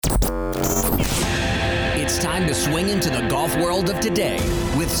time to swing into the golf world of today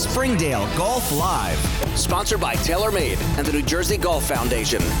with Springdale Golf Live. Sponsored by TaylorMade and the New Jersey Golf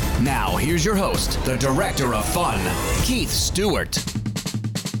Foundation. Now, here's your host, the Director of Fun, Keith Stewart.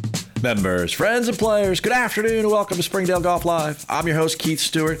 Members, friends, and players, good afternoon and welcome to Springdale Golf Live. I'm your host, Keith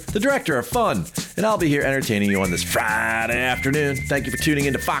Stewart, the Director of Fun, and I'll be here entertaining you on this Friday afternoon. Thank you for tuning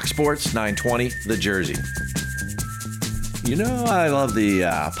into Fox Sports 920, The Jersey. You know, I love the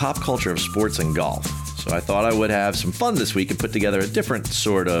pop culture of sports and golf, so I thought I would have some fun this week and put together a different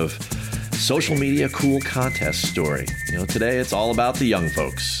sort of social media cool contest story. You know, today it's all about the young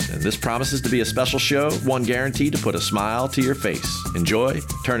folks, and this promises to be a special show, one guaranteed to put a smile to your face. Enjoy,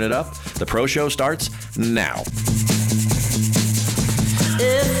 turn it up. The pro show starts now.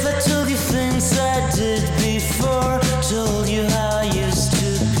 If I told you things I did before, told you how I used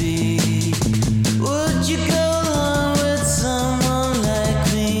to be, would you go along with someone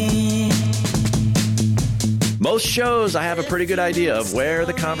like me? Most shows, I have a pretty good idea of where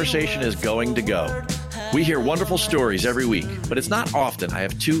the conversation is going to go. We hear wonderful stories every week, but it's not often I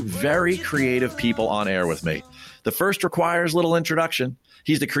have two very creative people on air with me. The first requires little introduction.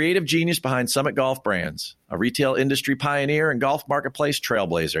 He's the creative genius behind Summit Golf Brands, a retail industry pioneer and golf marketplace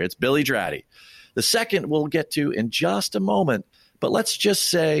trailblazer. It's B.Draddy. The second we'll get to in just a moment, but let's just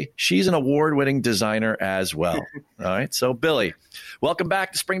say she's an award-winning designer as well. All right, so Billy, welcome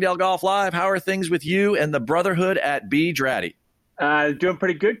back to Springdale Golf Live. How are things with you and the brotherhood at B.Draddy? Doing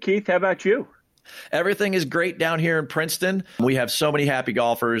pretty good, Keith. How about you? Everything is great down here in Princeton. We have so many happy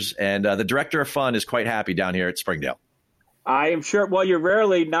golfers, and the Director of Fun is quite happy down here at Springdale. I am sure. Well, you're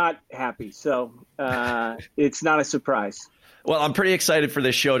rarely not happy, so it's not a surprise. Well, I'm pretty excited for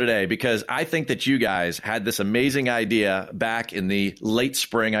this show today because I think that you guys had this amazing idea back in the late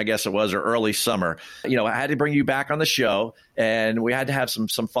spring, I guess it was, or early summer. You know, I had to bring you back on the show, and we had to have some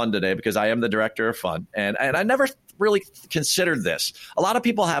fun today because I am the Director of Fun. And I never really considered this. A lot of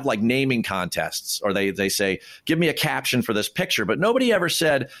people have like naming contests, or they say, give me a caption for this picture, but nobody ever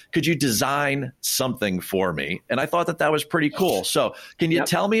said, could you design something for me? And I thought that was pretty cool. So can you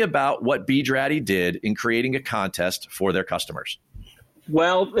tell me about what B.Draddy did in creating a contest for their customers?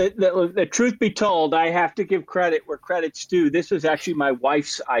 Well, the truth be told, I have to give credit where credit's due. This was actually my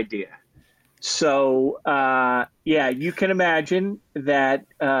wife's idea. So, you can imagine that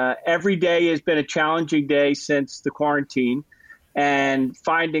every day has been a challenging day since the quarantine, and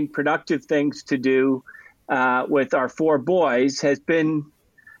finding productive things to do with our four boys has been,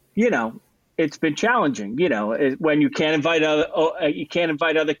 it's been challenging. When you can't invite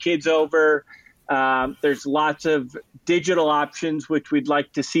other kids over. There's lots of digital options, which we'd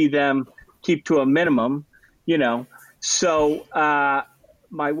like to see them keep to a minimum. So.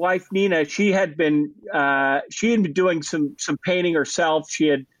 My wife, Nina, she had been doing some painting herself. She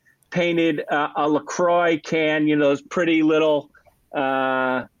had painted a LaCroix can, those pretty little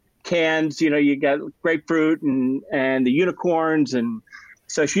cans, you got grapefruit and the unicorns. And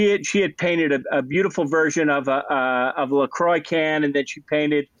so she had painted a beautiful version of a LaCroix can. And then she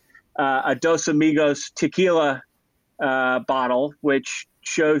painted a Dos Amigos tequila bottle, which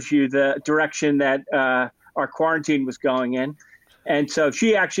shows you the direction that our quarantine was going in. And so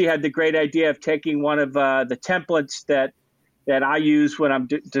she actually had the great idea of taking one of the templates that I use when I'm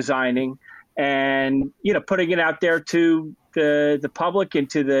designing and, putting it out there to the public and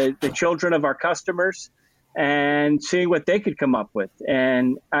to the children of our customers and seeing what they could come up with.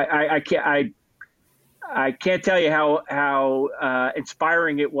 And I can't tell you how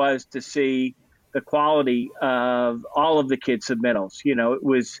inspiring it was to see the quality of all of the kids' submittals. It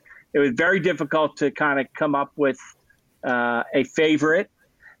was very difficult to kind of come up with a favorite.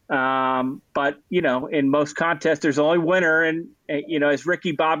 But, in most contests, there's only winner. And, as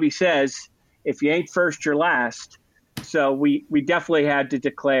Ricky Bobby says, if you ain't first, you're last. So we definitely had to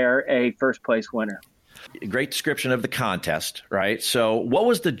declare a first place winner. Great description of the contest, right? So what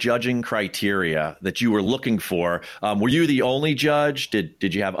was the judging criteria that you were looking for? Were you the only judge?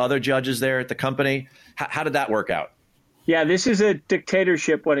 Did you have other judges there at the company? How did that work out? Yeah, this is a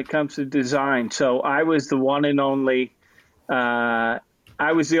dictatorship when it comes to design. So I was the one and only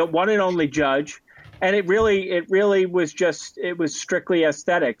judge, and it really was strictly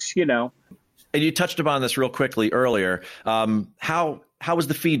aesthetics, And you touched upon this real quickly earlier. How was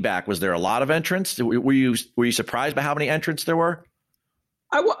the feedback? Was there a lot of entrants? Were you surprised by how many entrants there were?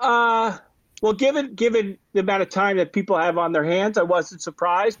 Well, given the amount of time that people have on their hands, I wasn't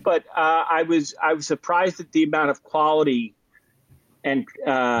surprised, but I was surprised at the amount of quality and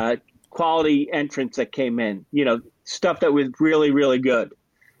quality entrants that came in. Stuff that was really, really good,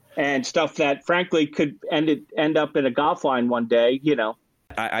 and stuff that frankly could end up in a golf line one day.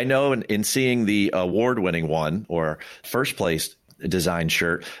 I know in seeing the award-winning one or first place design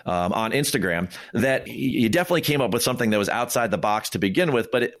shirt on Instagram that you definitely came up with something that was outside the box to begin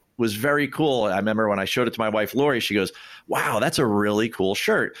with, but it was very cool. I remember when I showed it to my wife, Lori, she goes, wow, that's a really cool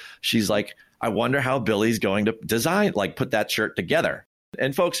shirt. She's like, I wonder how Billy's going to design, like put that shirt together.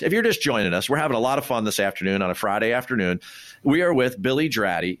 And folks, if you're just joining us, we're having a lot of fun this afternoon on a Friday afternoon. We are with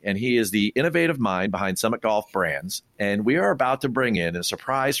B.Draddy, and he is the innovative mind behind Summit Golf Brands. And we are about to bring in a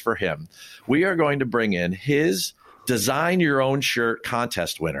surprise for him. We are going to bring in his Design Your Own Shirt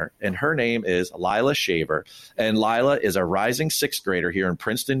contest winner, and her name is Lyla Shaver. And Lyla is a rising sixth grader here in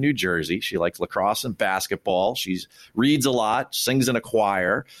Princeton, New Jersey. She likes lacrosse and basketball. She reads a lot, sings in a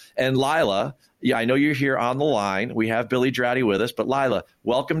choir. And Lyla, yeah, I know you're here on the line. We have B.Draddy with us, but Lyla,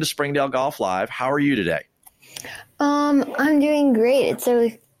 welcome to Springdale Golf Live. How are you today? I'm doing great. It's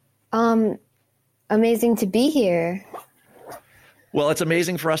so amazing to be here. Well, it's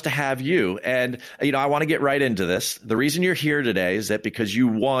amazing for us to have you. And, I want to get right into this. The reason you're here today is that because you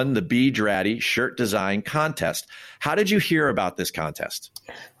won the B.Draddy shirt design contest. How did you hear about this contest?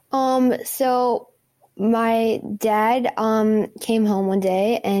 So my dad came home one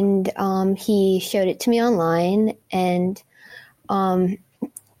day and he showed it to me online. And when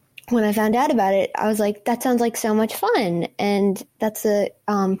I found out about it, I was like, that sounds like so much fun. And that's a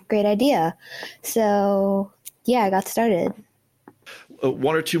great idea. So, yeah, I got started.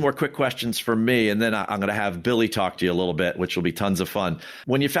 One or two more quick questions from me, and then I'm going to have Billy talk to you a little bit, which will be tons of fun.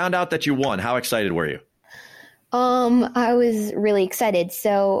 When you found out that you won, how excited were you? I was really excited.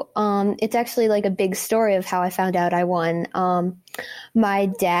 So it's actually like a big story of how I found out I won. My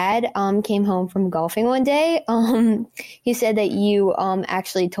dad came home from golfing one day. He said that you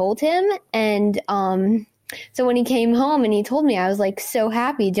actually told him. And so when he came home and he told me, I was like so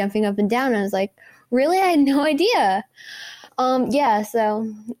happy, jumping up and down. I was like, really? I had no idea. Yeah,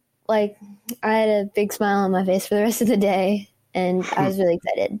 so like I had a big smile on my face for the rest of the day, and I was really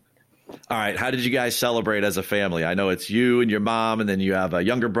excited. All right. How did you guys celebrate as a family? I know it's you and your mom, and then you have a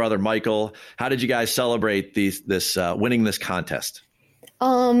younger brother, Michael. How did you guys celebrate this winning this contest?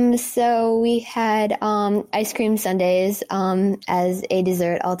 So we had ice cream sundaes as a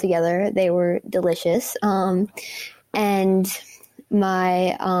dessert all together. They were delicious. And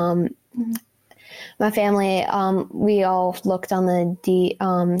my family, we all looked on the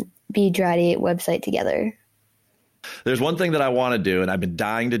B.Draddy website together. There's one thing that I want to do, and I've been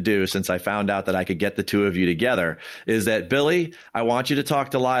dying to do since I found out that I could get the two of you together, is that, Billy, I want you to talk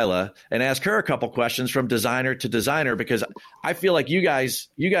to Lyla and ask her a couple questions from designer to designer, because I feel like you guys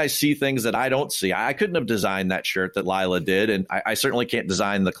see things that I don't see. I couldn't have designed that shirt that Lyla did, and I certainly can't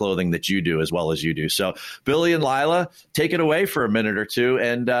design the clothing that you do as well as you do. So, Billy and Lyla, take it away for a minute or two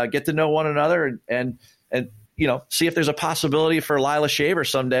and get to know one another and see if there's a possibility for Lyla Shaver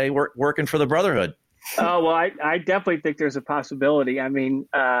someday working for the Brotherhood. Oh, well, I definitely think there's a possibility. I mean,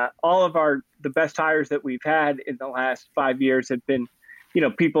 all of the best hires that we've had in the last 5 years have been,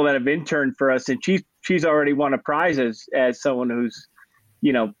 people that have interned for us, and she's already won a prize as someone who's,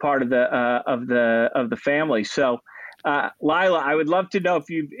 part of the family. So, Lyla, I would love to know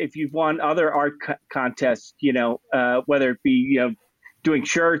if you've won other art contests, whether it be doing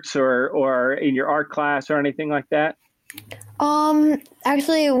shirts or in your art class or anything like that.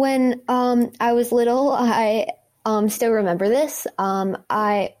 Actually, when I was little, I still remember this.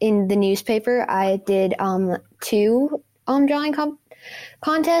 In the newspaper, I did 2 drawing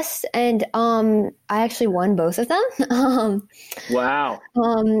contests, and I actually won both of them. Wow.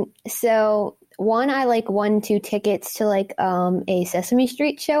 So one, I won 2 tickets to a Sesame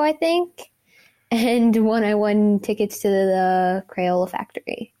Street show, I think, and one I won tickets to the Crayola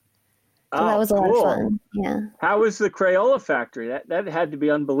Factory. So that was a lot of fun. Yeah. How was the Crayola Factory? That had to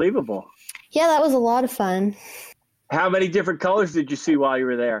be unbelievable. Yeah, that was a lot of fun. How many different colors did you see while you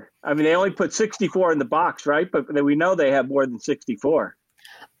were there? I mean, they only put 64 in the box, right? But we know they have more than 64.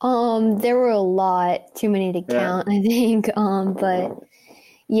 There were a lot, too many to count, I think. But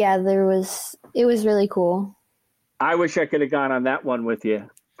yeah, it was really cool. I wish I could have gone on that one with you.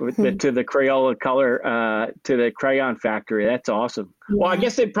 To the Crayola color, to the crayon factory. That's awesome. Yeah. Well, I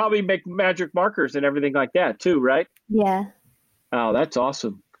guess they'd probably make magic markers and everything like that too, right? Yeah. Oh, that's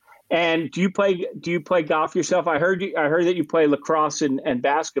awesome. And do you play golf yourself? I heard that you play lacrosse and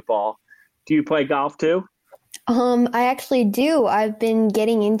basketball. Do you play golf too? I actually do. I've been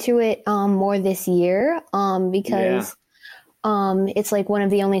getting into it more this year because it's one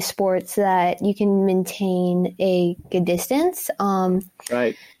of the only sports that you can maintain a good distance.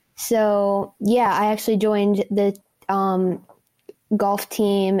 Right. So, yeah, I actually joined the golf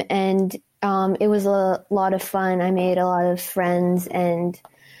team, and it was a lot of fun. I made a lot of friends, and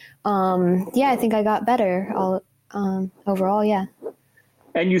I think I got better overall. Yeah.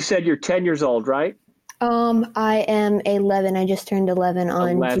 And you said you're 10 years old, right? I am 11. I just turned 11 on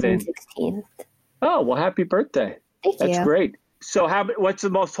 11. June 16th. Oh, well, happy birthday. Thank That's you. great. So what's the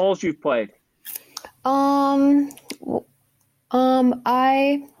most holes you've played? I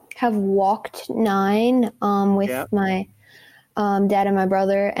have walked 9 with my dad and my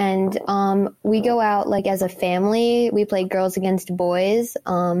brother, and we go out like as a family. We play girls against boys.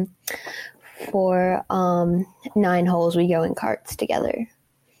 For 9 holes, we go in carts together.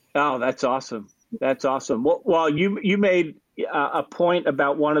 Oh, that's awesome. That's awesome. Well, you made a point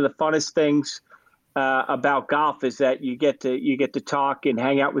about one of the funnest things about golf is that you get to talk and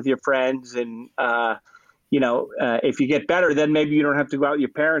hang out with your friends, and if you get better, then maybe you don't have to go out with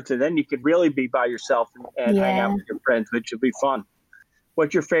your parents, and then you could really be by yourself and hang out with your friends, which will be fun.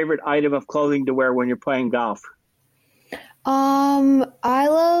 What's your favorite item of clothing to wear when you're playing golf? I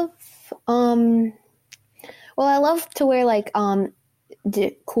love I love to wear like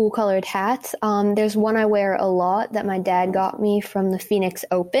cool colored hats. There's one I wear a lot that my dad got me from the Phoenix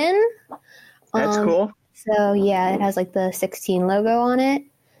Open. That's cool. So yeah, it has like the 16 logo on it.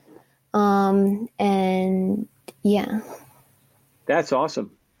 And yeah. That's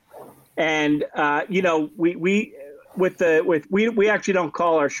awesome. And we actually don't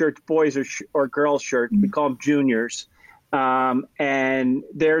call our shirts boys or girls shirts. We call them juniors. And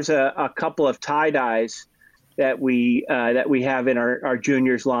there's a couple of tie-dyes that we have in our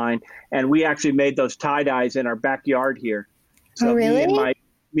juniors line, and we actually made those tie-dyes in our backyard here. So really?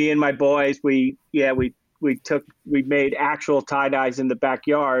 me and my boys, we made actual tie-dyes in the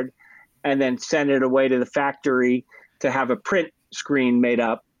backyard, and then sent it away to the factory to have a print screen made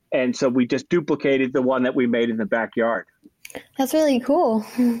up. And so we just duplicated the one that we made in the backyard. That's really cool.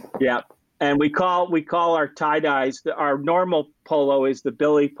 Yeah. And we call our tie-dyes, our normal polo is the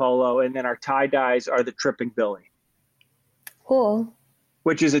Billy polo, and then our tie-dyes are the Tripping Billy. Cool.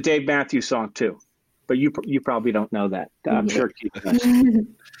 Which is a Dave Matthews song too. But you probably don't know that. I'm sure Keith does.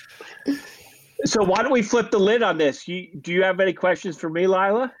 So why don't we flip the lid on this? Do you have any questions for me,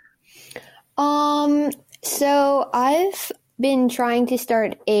 Lyla? So I've been trying to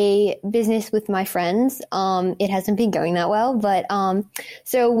start a business with my friends. It hasn't been going that well, but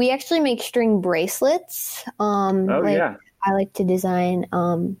so we actually make string bracelets. I like to design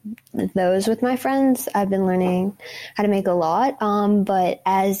those with my friends. I've been learning how to make a lot. But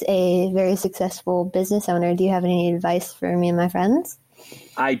as a very successful business owner, do you have any advice for me and my friends?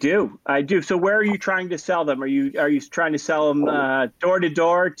 I do. So where are you trying to sell them? Are you trying to sell them door to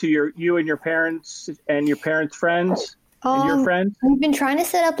door to you and your parents and your parents' friends? And your friends? We've been trying to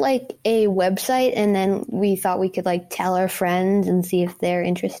set up like a website, and then we thought we could like tell our friends and see if they're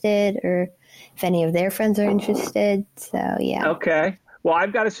interested or if any of their friends are interested. So yeah. Okay. Well,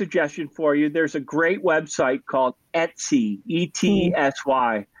 I've got a suggestion for you. There's a great website called Etsy,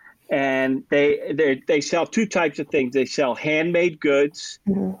 Etsy, and they sell 2 types of things. They sell handmade goods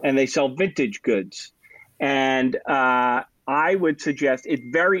and they sell vintage goods. And I would suggest it's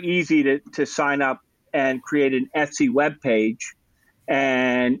very easy to sign up and create an Etsy web page,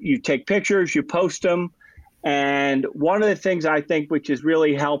 and you take pictures, you post them. And one of the things I think which has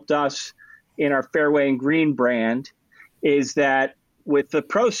really helped us in our Fairway and Green brand is that with the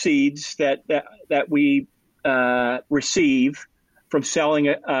proceeds that we receive from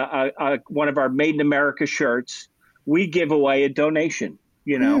selling one of our Made in America shirts, we give away a donation,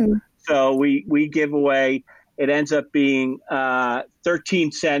 So we give away. It ends up being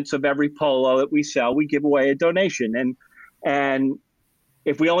 13 cents of every polo that we sell. We give away a donation. And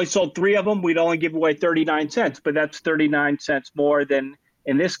if we only sold 3 of them, we'd only give away 39 cents. But that's 39 cents more than,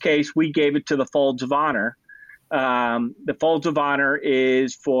 in this case, we gave it to the Folds of Honor. The Folds of Honor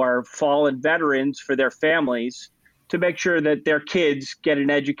is for fallen veterans, for their families, to make sure that their kids get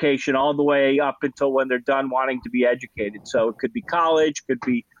an education all the way up until when they're done wanting to be educated. So it could be college, could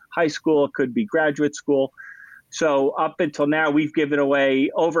be high school, it could be graduate school. So up until now, we've given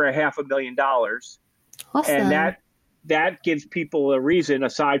away over $500,000. Awesome. And that gives people a reason,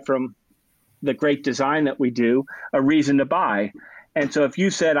 aside from the great design that we do, a reason to buy. And so if you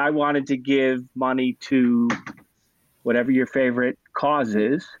said, I wanted to give money to whatever your favorite cause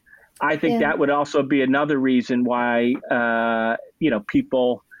is, I think that would also be another reason why,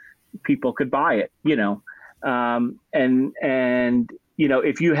 people could buy it, and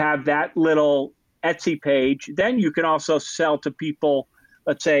if you have that little Etsy page, then you can also sell to people,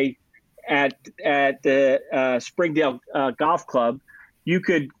 let's say at the Springdale Golf Club. You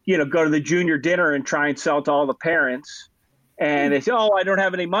could, go to the junior dinner and try and sell to all the parents And they say, oh, I don't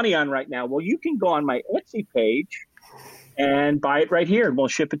have any money on right now. Well, you can go on my Etsy page and buy it right here, and we'll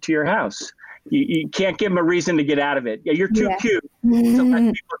ship it to your house. You can't give them a reason to get out of it. Yeah, you're too cute.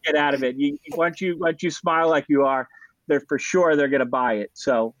 Sometimes people get out of it. Once you smile like you are, they're going to buy it.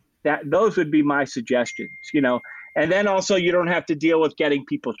 So those would be my suggestions, And then also you don't have to deal with getting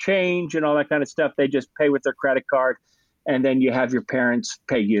people change and all that kind of stuff. They just pay with their credit card, and then you have your parents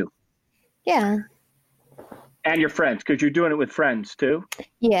pay you. Yeah. And your friends, because you're doing it with friends too.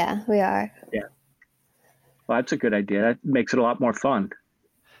 Yeah, we are. Yeah. Well, that's a good idea. That makes it a lot more fun.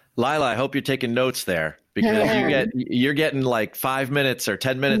 Lyla, I hope you're taking notes there, because you're getting like 5 minutes or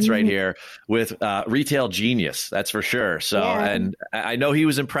 10 minutes right here with retail genius. That's for sure. So, and I know he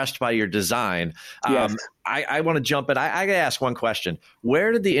was impressed by your design. Yes. I want to jump in. I got to ask one question.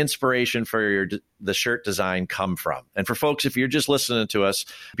 Where did the inspiration for the shirt design come from? And for folks, if you're just listening to us,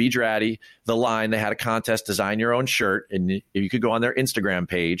 B.Draddy, The Line, they had a contest, design your own shirt. And you could go on their Instagram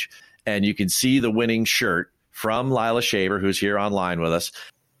page and you can see the winning shirt from Lyla Shaver, who's here online with us.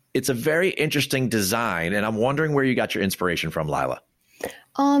 It's a very interesting design, and I'm wondering where you got your inspiration from, Lyla.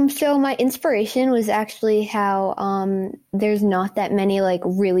 So my inspiration was actually how there's not that many like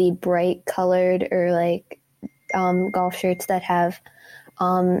really bright colored or like golf shirts that have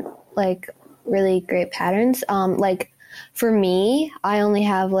like really great patterns. Like for me, I only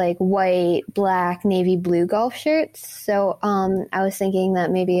have like white, black, navy blue golf shirts. So I was thinking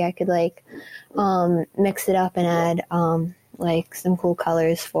that maybe I could like mix it up and add like some cool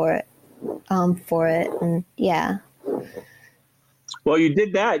colors for it, and yeah. Well, you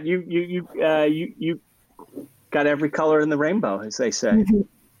did that. You got every color in the rainbow, as they say.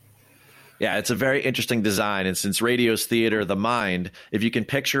 Yeah, it's a very interesting design. And since radio's theater, the mind, if you can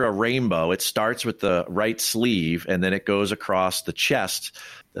picture a rainbow, it starts with the right sleeve and then it goes across the chest.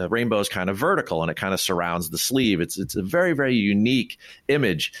 The rainbow is kind of vertical and it kind of surrounds the sleeve. It's a very, very unique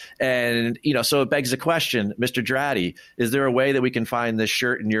image. And, so it begs the question, Mr. Draddy, is there a way that we can find this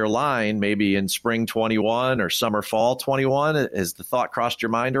shirt in your line, maybe in spring 21 or summer, fall 21? Has the thought crossed your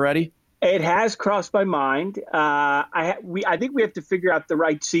mind already? It has crossed my mind. I think we have to figure out the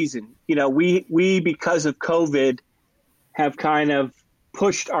right season. We because of COVID have kind of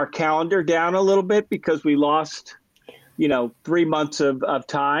pushed our calendar down a little bit because we lost 3 months of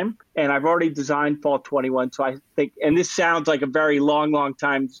time, and I've already designed fall 21. So I think, and this sounds like a very long, long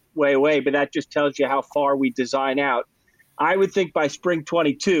time way away, but that just tells you how far we design out. I would think by spring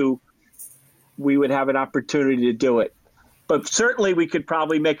 22, we would have an opportunity to do it. But certainly we could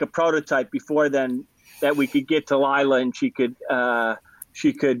probably make a prototype before then that we could get to Lyla and she could,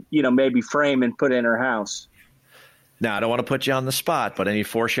 maybe frame and put in her house. Now, I don't want to put you on the spot, but any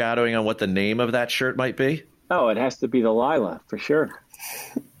foreshadowing on what the name of that shirt might be? Oh, it has to be the Lyla for sure.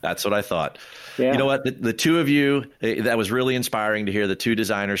 That's what I thought. Yeah. You know what? The two of you, that was really inspiring to hear the two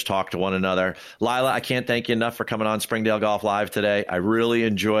designers talk to one another. Lyla, I can't thank you enough for coming on Springdale Golf Live today. I really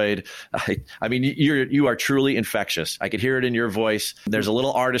enjoyed. I mean, you are truly infectious. I could hear it in your voice. There's a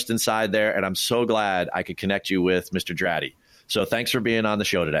little artist inside there, and I'm so glad I could connect you with Mr. Draddy. So thanks for being on the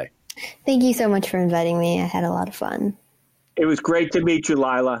show today. Thank you so much for inviting me. I had a lot of fun. It was great to meet you,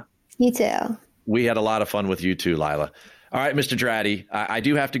 Lyla. You too. We had a lot of fun with you too, Lyla. All right, Mr. Draddy, I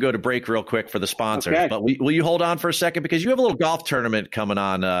do have to go to break real quick for the sponsors, okay. But will you hold on for a second? Because you have a little golf tournament coming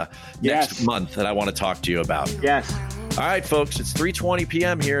on next month that I want to talk to you about. Yes. All right, folks, it's 3:20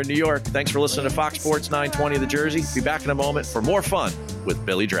 p.m. here in New York. Thanks for listening to Fox Sports 920 The Jersey. Be back in a moment for more fun with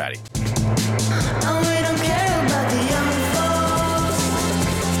Billy Draddy. Oh, we don't care about the young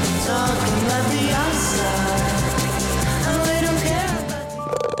folks talking about the outside.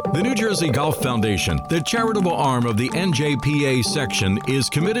 The New Jersey Golf Foundation, the charitable arm of the NJPA section, is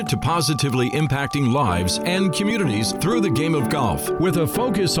committed to positively impacting lives and communities through the game of golf. With a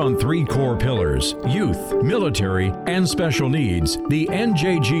focus on 3 core pillars, youth, military, and special needs, the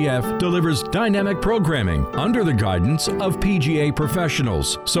NJGF delivers dynamic programming under the guidance of PGA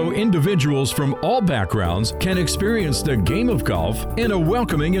professionals, so individuals from all backgrounds can experience the game of golf in a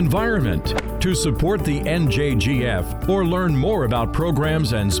welcoming environment. To support the NJGF or learn more about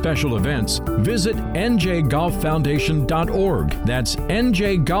programs and special events, visit njgolffoundation.org. That's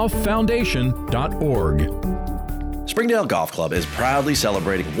njgolffoundation.org. Springdale Golf Club is proudly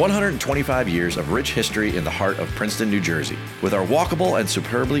celebrating 125 years of rich history in the heart of Princeton, New Jersey. With our walkable and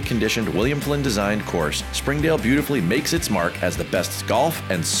superbly conditioned William Flynn designed course, Springdale beautifully makes its mark as the best golf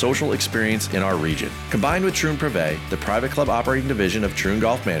and social experience in our region. Combined with Troon Privé, the private club operating division of Troon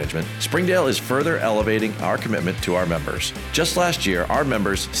Golf Management, Springdale is further elevating our commitment to our members. Just last year, our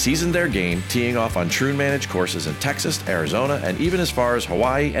members seasoned their game, teeing off on Troon managed courses in Texas, Arizona, and even as far as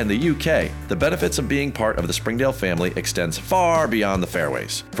Hawaii and the UK. The benefits of being part of the Springdale family family extends far beyond the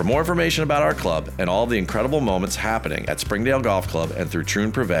fairways. For more information about our club and all the incredible moments happening at Springdale Golf Club and through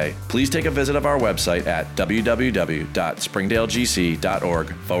Troon Privé, please take a visit of our website at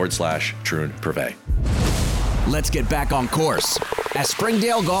www.springdalegc.org/Troon Privé. Let's get back on course as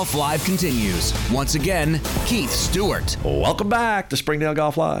Springdale Golf Live continues. Once again, Keith Stewart. Welcome back to Springdale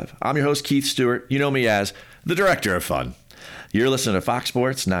Golf Live. I'm your host, Keith Stewart. You know me as the Director of Fun. You're listening to Fox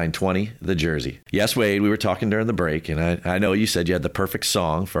Sports 920, The Jersey. Yes, Wade, we were talking during the break, and I know you said you had the perfect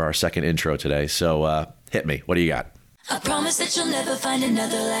song for our second intro today, so hit me. What do you got? I promise that you'll never find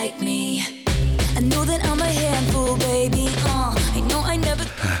another like me. I know that I'm a handful, baby. I know I never...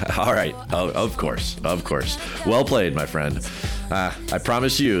 All right. Oh, of course. Well played, my friend. I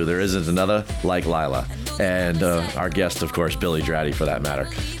promise you there isn't another like Lyla. And our guest, of course, B.Draddy, for that matter.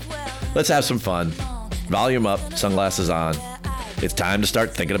 Let's have some fun. Volume up, sunglasses on. It's time to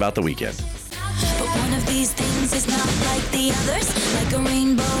start thinking about the weekend. But one of these things is not like the others. Like a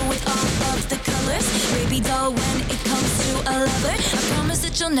rainbow with all of the colors. Baby doll, when it comes to a lover, I promise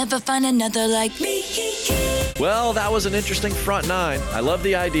that you'll never find another like me. Well, that was an interesting front nine. I love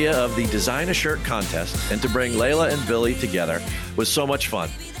the idea of the design a shirt contest, and to bring Lyla and Billy together was so much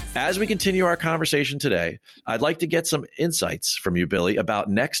fun. As we continue our conversation today, I'd like to get some insights from you, Billy, about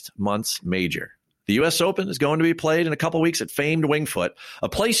next month's major. The U.S. Open is going to be played in a couple weeks at famed Winged Foot, a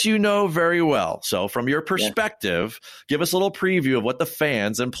place you know very well. So from your perspective, give us a little preview of what the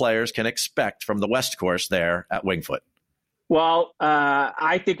fans and players can expect from the West Course there at Winged Foot. Well,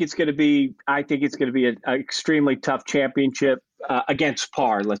 I think it's going to be an extremely tough championship against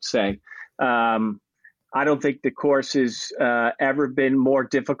par, let's say. I don't think the course has ever been more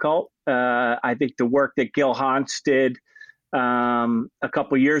difficult. I think the work that Gil Hans did a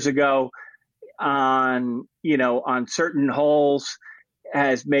couple years ago on certain holes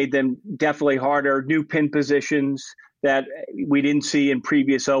has made them definitely harder. New pin positions that we didn't see in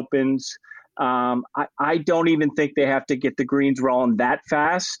previous Opens. I don't even think they have to get the greens rolling that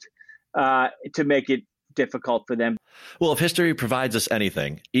fast to make it difficult for them. Well, if history provides us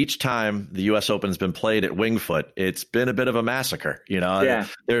anything, each time the U.S. Open's been played at Winged Foot, it's been a bit of a massacre.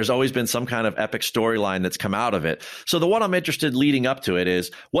 There's always been some kind of epic storyline that's come out of it. So the one I'm interested leading up to it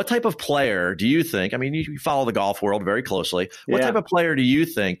is, what type of player do you think, I mean, you follow the golf world very closely. What type of player do you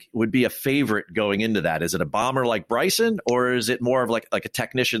think would be a favorite going into that? Is it a bomber like Bryson, or is it more of like a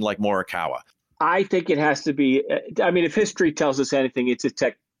technician like Morikawa? I think it has to be, if history tells us anything, it's a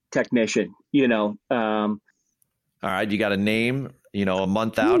technician, All right, you got a name, a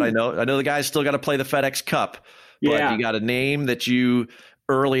month out. I know the guy's still got to play the FedEx Cup, but you got a name that you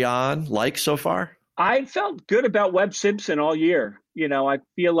early on like so far? I felt good about Webb Simpson all year. I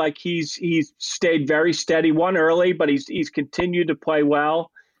feel like he's stayed very steady, won early, but he's continued to play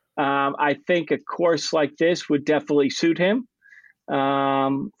well. I think a course like this would definitely suit him.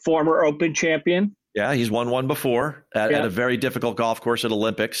 Former Open champion. Yeah, he's won one before at a very difficult golf course at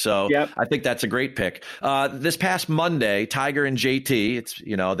Olympics. So I think that's a great pick. This past Monday, Tiger and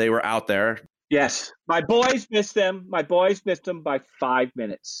JT, they were out there. Yes. My boys missed them. My boys missed them by 5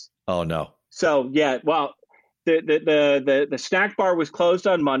 minutes. Oh, no. So, the snack bar was closed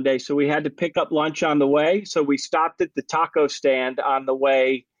on Monday, so we had to pick up lunch on the way. So we stopped at the taco stand on the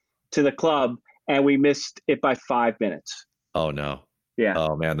way to the club, and we missed it by 5 minutes. Oh, no. Yeah.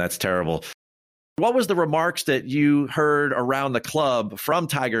 Oh, man, that's terrible. What was the remarks that you heard around the club from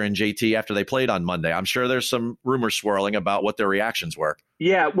Tiger and JT after they played on Monday? I'm sure there's some rumors swirling about what their reactions were.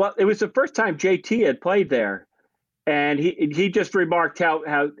 Yeah, well, it was the first time JT had played there, and he just remarked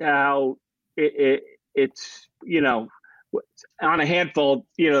how it's on a handful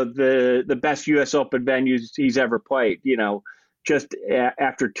the best U.S. Open venues he's ever played. Just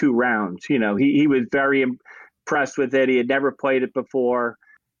after 2 rounds, he was very impressed with it. He had never played it before.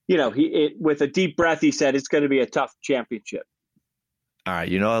 With a deep breath, he said, it's going to be a tough championship. All right.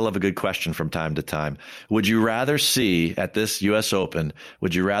 I love a good question from time to time. Would you rather see at this U.S. Open,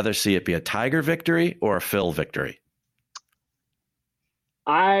 would you rather see it be a Tiger victory or a Phil victory?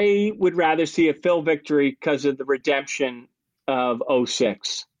 I would rather see a Phil victory because of the redemption of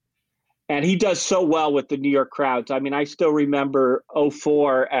 2006. And he does so well with the New York crowds. I mean, I still remember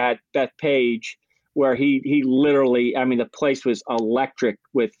 2004 at Bethpage, where he literally, the place was electric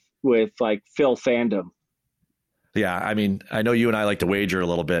with like Phil fandom. Yeah, I know you and I like to wager a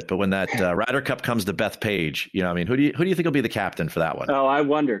little bit, but when that Ryder Cup comes to Bethpage, who do you think will be the captain for that one? Oh, I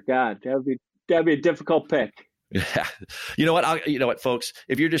wonder. God, that'd be a difficult pick. Yeah. You know what, folks?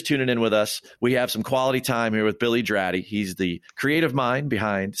 If you're just tuning in with us, we have some quality time here with B.Draddy. He's the creative mind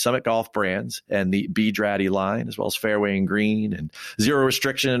behind Summit Golf Brands and the B.Draddy line, as well as Fairway and Green and Zero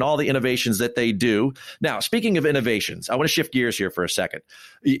Restriction and all the innovations that they do. Now, speaking of innovations, I want to shift gears here for a second.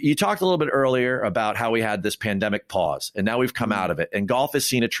 You talked a little bit earlier about how we had this pandemic pause, and now we've come out of it, and golf has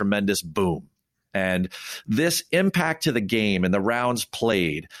seen a tremendous boom. And this impact to the game and the rounds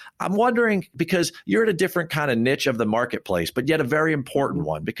played, I'm wondering, because you're at a different kind of niche of the marketplace, but yet a very important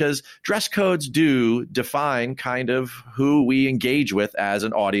one, because dress codes do define kind of who we engage with as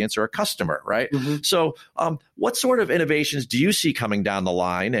an audience or a customer, right? Mm-hmm. So what sort of innovations do you see coming down the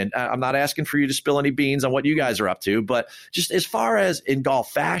line? And I'm not asking for you to spill any beans on what you guys are up to, but just as far as in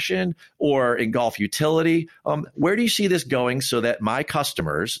golf fashion or in golf utility, where do you see this going so that my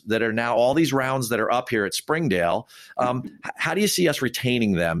customers that are now all these rounds that are up here at Springdale, how do you see us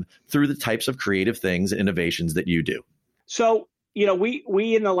retaining them through the types of creative things and innovations that you do? So,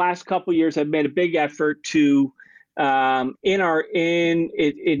 we in the last couple of years have made a big effort to, in our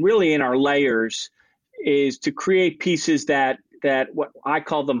layers, is to create pieces that what I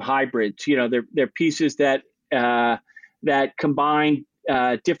call them hybrids. They're pieces that combine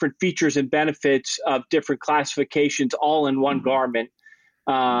different features and benefits of different classifications all in one garment.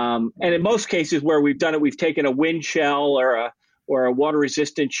 And in most cases where we've done it, we've taken a wind shell or a water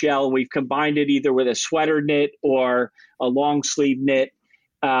resistant shell, and we've combined it either with a sweater knit or a long sleeve knit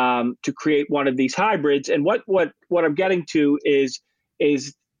to create one of these hybrids. And what I'm getting to is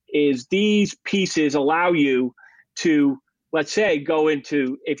these pieces allow you to, let's say, go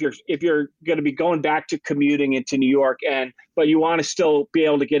into, if you're going to be going back to commuting into New York, but you want to still be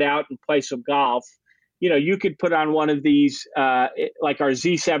able to get out and play some golf. You could put on one of these, like our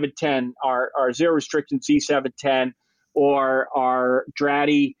Z710, our Zero Restriction Z710, or our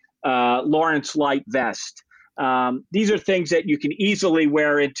B.Draddy Lawrence Light Vest. These are things that you can easily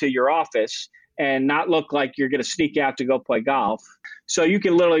wear into your office and not look like you're going to sneak out to go play golf. So you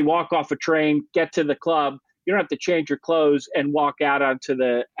can literally walk off a train, get to the club. You don't have to change your clothes and walk out onto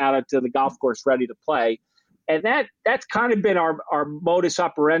the golf course ready to play. And that's kind of been our modus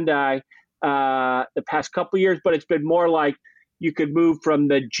operandi the past couple of years, but it's been more like you could move from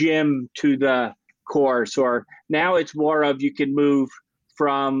the gym to the course, or now it's more of you can move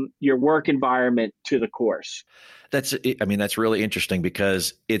from your work environment to the course. That's really interesting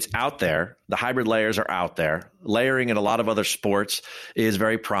because it's out there. The hybrid layers are out there. Layering in a lot of other sports is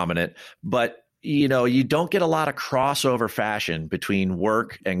very prominent, but you don't get a lot of crossover fashion between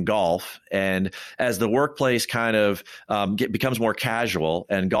work and golf. And as the workplace kind of becomes more casual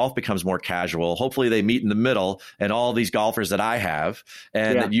and golf becomes more casual, hopefully they meet in the middle, and all these golfers that I have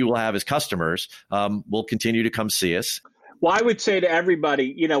and that you will have as customers will continue to come see us. Well, I would say to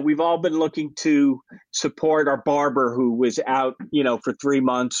everybody, we've all been looking to support our barber who was out, for 3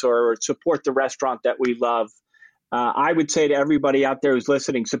 months, or support the restaurant that we love. I would say to everybody out there who's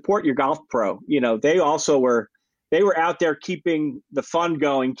listening, support your golf pro. They were out there keeping the fun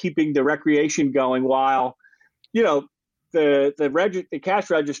going, keeping the recreation going while, the cash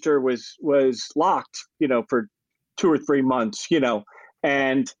register was locked, for 2 or 3 months,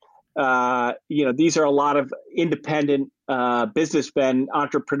 and these are a lot of independent businessmen,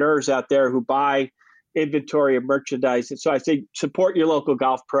 entrepreneurs out there who buy inventory of merchandise. And so I say support your local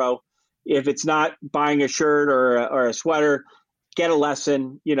golf pro. If it's not buying a shirt or a sweater, get a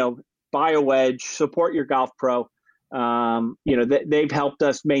lesson, buy a wedge, support your golf pro. They've helped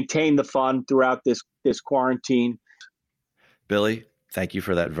us maintain the fun throughout this quarantine. Billy, thank you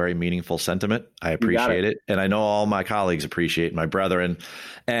for that very meaningful sentiment. I appreciate it. And I know all my colleagues appreciate my brethren.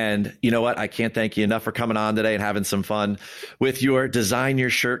 And you know what? I can't thank you enough for coming on today and having some fun with your Design Your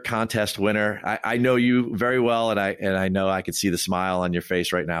Shirt contest winner. I know you very well, and I know I could see the smile on your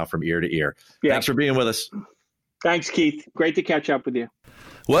face right now from ear to ear. Yeah. Thanks for being with us. Thanks, Keith. Great to catch up with you.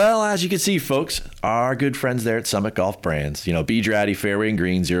 Well, as you can see, folks, our good friends there at Summit Golf Brands, B.Draddy, Fairway and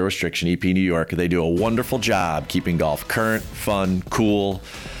Green, Zero Restriction, EP New York, they do a wonderful job keeping golf current, fun, cool.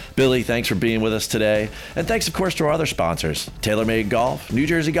 Billy, thanks for being with us today. And thanks, of course, to our other sponsors, TaylorMade Golf, New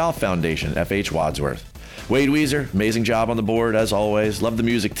Jersey Golf Foundation, F.H. Wadsworth. Wade Weezer, amazing job on the board, as always. Love the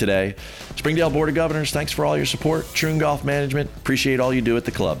music today. Springdale Board of Governors, thanks for all your support. Troon Golf Management, appreciate all you do at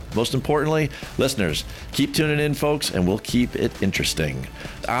the club. Most importantly, listeners, keep tuning in, folks, and we'll keep it interesting.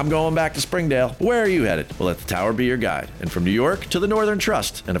 I'm going back to Springdale. Where are you headed? We'll let the tower be your guide. And from New York to the Northern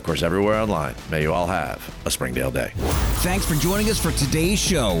Trust, and of course everywhere online, may you all have a Springdale day. Thanks for joining us for today's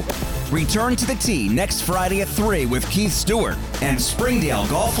show. Return to the tee next Friday at 3 with Keith Stewart and Springdale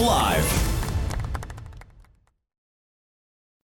Golf Live.